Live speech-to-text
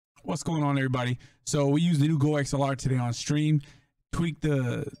What's going on, everybody? So we used the new Go XLR today on stream. Tweaked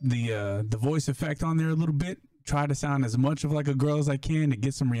the voice effect on there a little bit. Try to sound as much of like a girl as I can to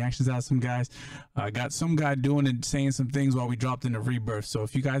get some reactions out of some guys. Got some guy doing and saying some things while we dropped in the rebirth. So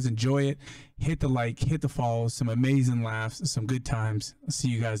if you guys enjoy it, hit the like, hit the follow, some amazing laughs, some good times. I'll see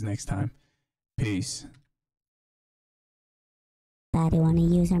you guys next time. Peace. Do you want to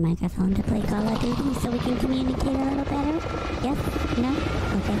use our microphone to play Call of Duty so we can communicate a little better? Yes? No?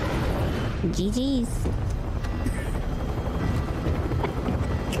 Okay. GG's.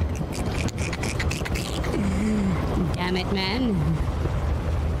 Damn it, man.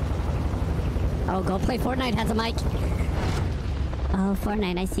 Oh, go play Fortnite has a mic. Oh,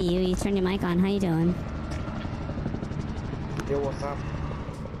 Fortnite, I see you. You turned your mic on. How you doing? Yo, what's up?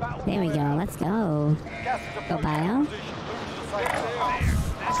 There we go. Let's go. Go bio.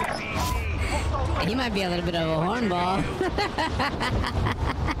 He might be a little bit of a hornball.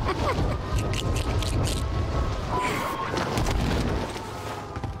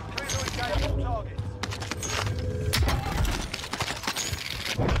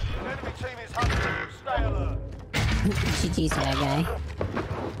 GG to that guy.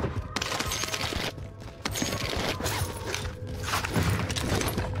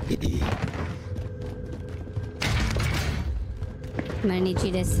 I'm gonna need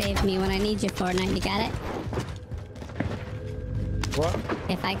you to save me when I need you, Fortnite. You got it? What?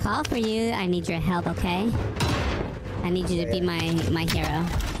 If I call for you, I need your help, okay? I need you to be my hero.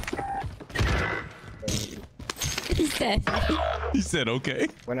 He said okay.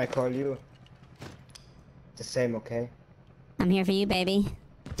 When I call you, the same, okay? I'm here for you, baby.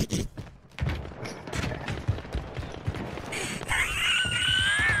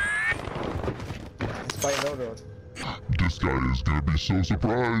 Spy Loader. This guy is gonna be so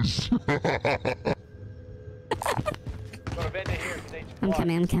surprised. I'm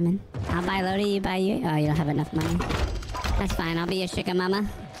coming. I'll buy Lodi, you buy you. Oh, you don't have enough money. That's fine, I'll be your sugar mama.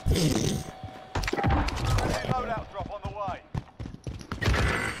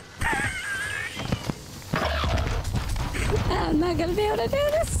 I'm not gonna be able to do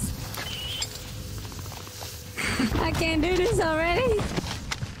this. I can't do this already.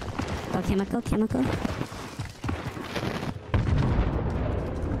 Go chemical.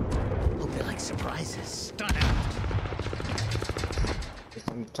 Hope they like surprises. Stun out. It's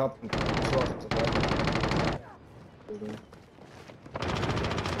on top and close to the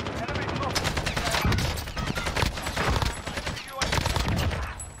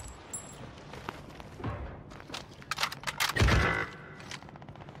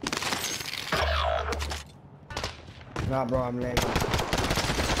Nah, bro, I'm lagging.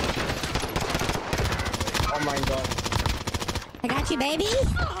 Oh my god. I got you, baby.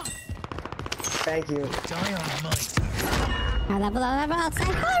 Thank you. Die on might. Level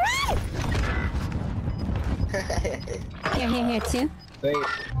outside. Alright! Here, two. Wait.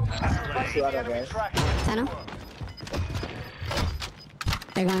 Two other guys. Tunnel.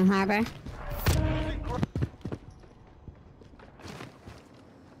 They're going harbor.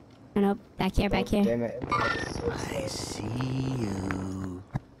 Oh, nope. Back here. Damn it. I see you.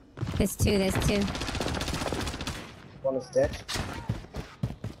 There's two. One is dead.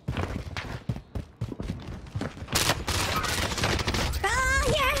 Oh,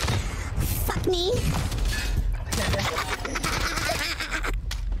 here! Fuck me!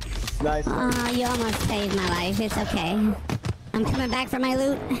 Nice. Oh, you almost saved my life. It's okay. I'm coming back for my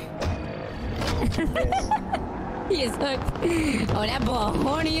loot. He is hooked. Oh, that boy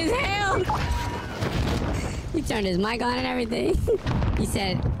horny as hell. He turned his mic on and everything. He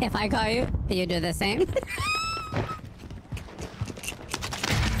said, if I call you, you do the same.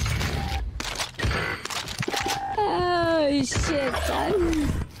 Oh, shit, son.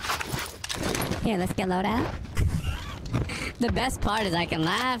 Here, let's get load out. The best part is I can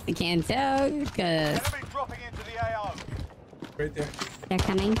laugh. You can't tell, because... Right there. They're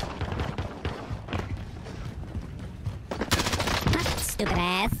coming. Stupid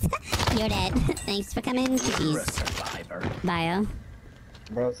ass. You're dead. Thanks for coming. Jeez. Bio.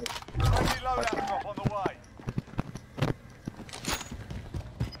 Bro,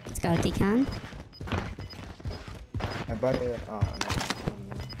 Let's go, Decon. my brother. Oh,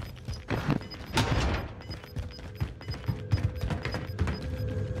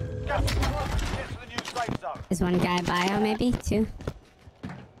 no. There's one guy bio, maybe? Two.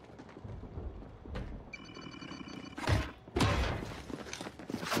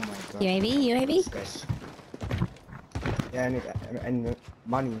 Oh my god. UAV? Yes. Yeah, I need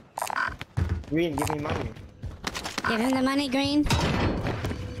money. Green, give me money. Give him the money, Green.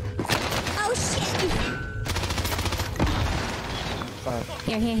 Oh, shit! Fine.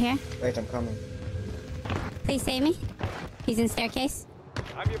 Here. Wait, I'm coming. Please save me. He's in staircase.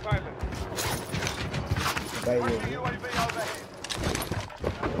 I'm your pilot. By you. UAV overhead.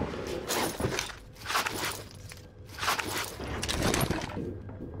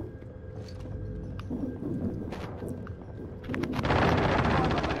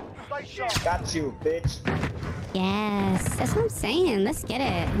 Stay sharp. Got you, bitch. Yes, that's what I'm saying. Let's get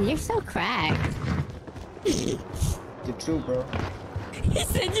it. You're so cracked. You too, bro. He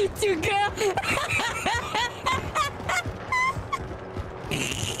said you too, girl.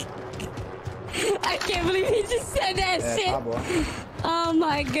 I can't believe he just said that Yeah, shit. Pablo. Oh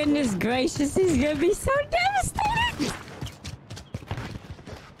my goodness gracious, he's gonna be so devastated.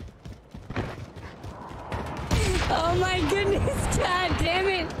 Oh my goodness, god damn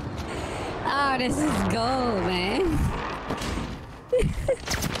it. Oh, this is gold, man.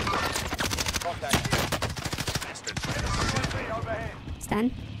 UAV overhead.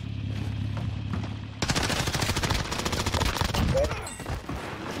 Stun. Wait.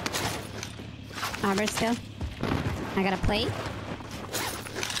 Arbor still. I got a plate.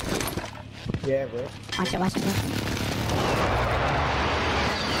 Yeah, wait. Watch it.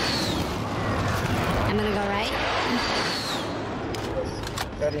 I'm gonna go right. Yes.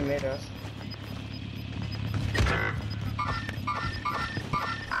 30 meters.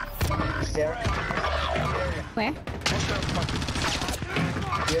 Stair. Where?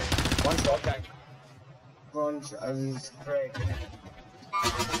 Here. One shot. Front. Great.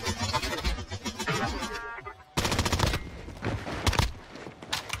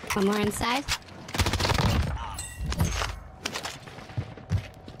 One more inside.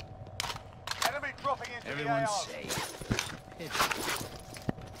 Enemy dropping into Everyone's the AR. safe.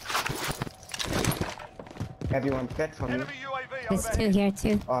 Everyone fed for me. Enemy UAV There's two overhead. here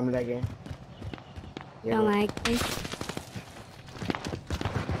too. Oh, I'm lagging. Yeah, Don't wait. like this.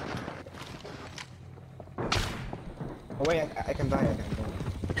 Oh, wait, I can buy it.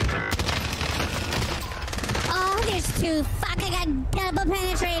 Oh, there's two. Fuck, I got double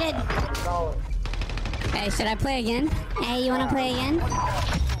penetrated. No. Hey, should I play again? Hey, you wanna play again? Still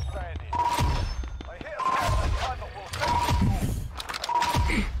standing. They hit us out of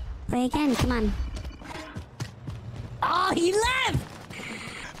the Play again, come on. Oh, he left!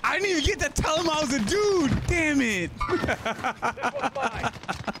 I didn't even get to tell him I was a dude. Damn it.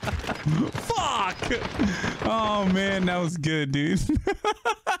 Fuck. Oh man, that was good, dude.